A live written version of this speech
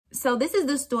So this is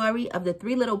the story of the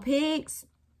three little pigs.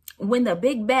 When the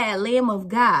big bad Lamb of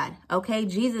God, okay,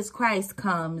 Jesus Christ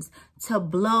comes to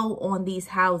blow on these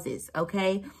houses,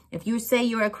 okay? If you say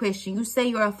you're a Christian, you say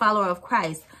you're a follower of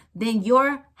Christ, then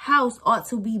your house ought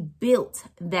to be built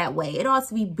that way. It ought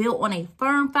to be built on a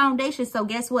firm foundation. So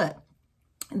guess what?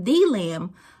 The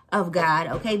Lamb of God,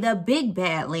 okay, the big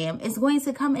bad Lamb is going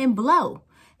to come and blow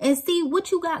and see what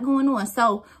you got going on.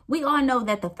 So we all know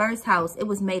that the first house, it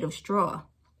was made of straw.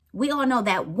 We all know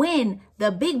that when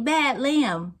the big bad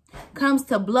Lamb comes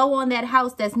to blow on that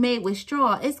house that's made with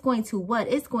straw, it's going to what?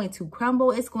 It's going to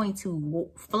crumble. It's going to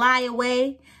fly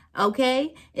away.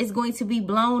 Okay. It's going to be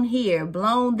blown here,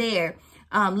 blown there,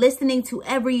 listening to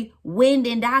every wind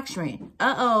and doctrine.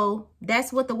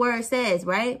 That's what the word says,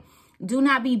 right? Do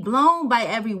not be blown by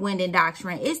every wind and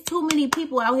doctrine. It's too many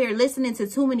people out here listening to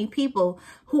too many people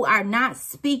who are not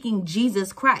speaking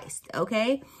Jesus Christ.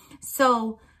 Okay.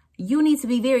 So you need to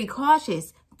be very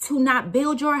cautious to not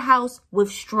build your house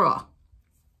with straw.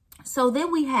 So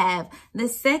then we have the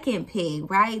second pig,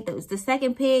 right? The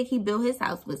second pig, he built his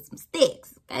house with some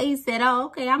sticks. Okay? He said, oh,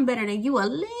 okay, I'm better than you a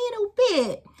little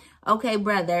bit. Okay,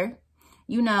 brother.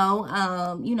 You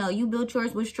built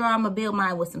yours with straw. I'm going to build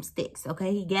mine with some sticks.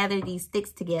 Okay, he gathered these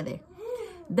sticks together.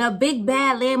 The big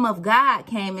bad Lamb of God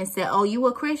came and said, oh, you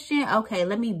a Christian? Okay,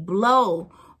 let me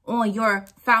blow on your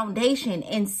foundation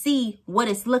and see what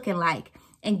it's looking like.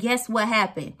 And guess what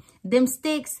happened? Them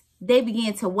sticks, they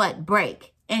began to what?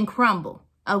 Break and crumble.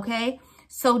 Okay.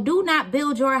 So do not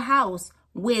build your house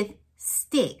with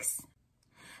sticks.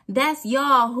 That's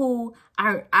y'all who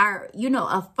are,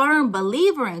 a firm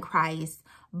believer in Christ,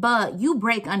 but you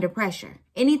break under pressure.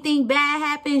 Anything bad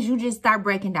happens, you just start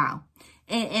breaking down.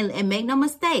 And make no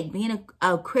mistake, being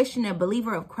a Christian, a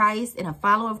believer of Christ and a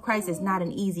follower of Christ is not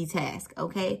an easy task,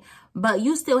 okay? But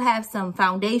you still have some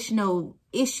foundational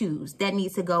issues that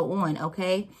need to go on,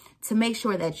 okay? To make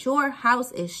sure that your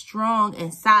house is strong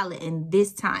and solid in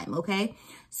this time, okay?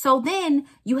 So then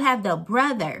you have the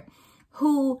brother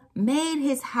who made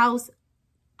his house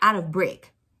out of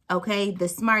brick, okay? The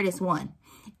smartest one.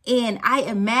 And I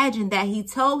imagine that he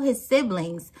told his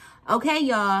siblings, okay,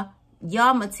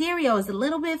 y'all material is a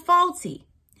little bit faulty.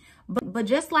 But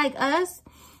just like us,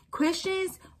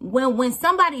 Christians, when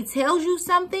somebody tells you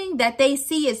something that they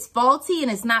see is faulty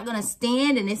and it's not going to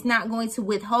stand and it's not going to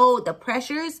withhold the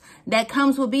pressures that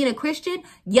comes with being a Christian,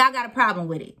 y'all got a problem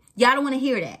with it. Y'all don't want to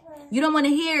hear that. You don't want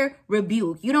to hear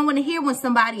rebuke. You don't want to hear when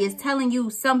somebody is telling you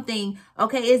something,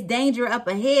 okay, it's danger up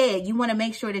ahead. You want to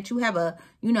make sure that you have a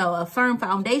firm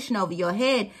foundation over your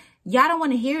head. Y'all don't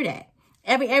want to hear that.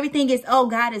 Everything is, oh,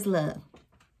 God is love.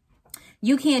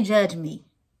 You can't judge me.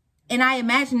 And I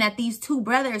imagine that these two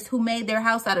brothers who made their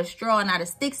house out of straw and out of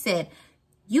sticks said,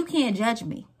 you can't judge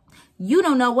me. You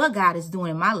don't know what God is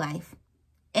doing in my life.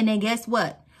 And then guess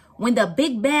what? When the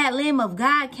big bad Lamb of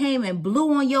God came and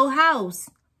blew on your house,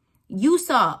 you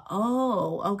saw,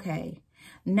 oh, okay.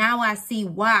 Now I see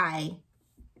why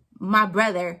my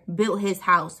brother built his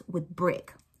house with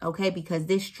brick. Okay, because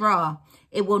this straw,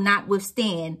 it will not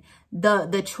withstand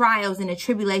the trials and the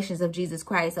tribulations of Jesus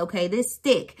Christ. Okay, this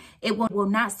stick, it will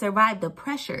not survive the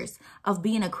pressures of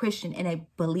being a Christian and a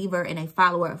believer and a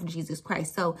follower of Jesus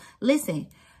Christ. So listen,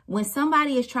 when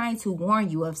somebody is trying to warn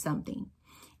you of something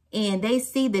and they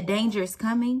see the dangers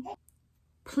coming,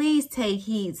 please take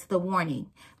heed to the warning,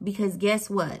 because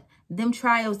guess what? Them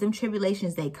trials, them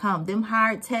tribulations, they come. Them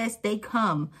hard tests, they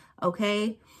come.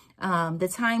 Okay.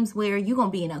 The times where you're going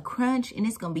to be in a crunch and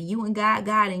it's going to be you and God,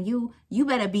 and you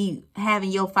better be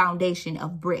having your foundation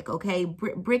of brick. Okay.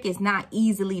 Brick is not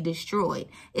easily destroyed.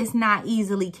 It's not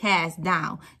easily cast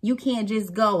down. You can't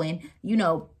just go and,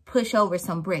 push over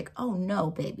some brick. Oh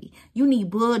no, baby. You need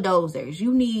bulldozers.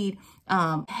 You need,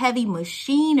 heavy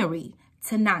machinery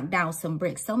to knock down some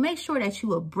bricks. So make sure that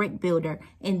you a brick builder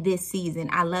in this season.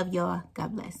 I love y'all.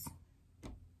 God bless.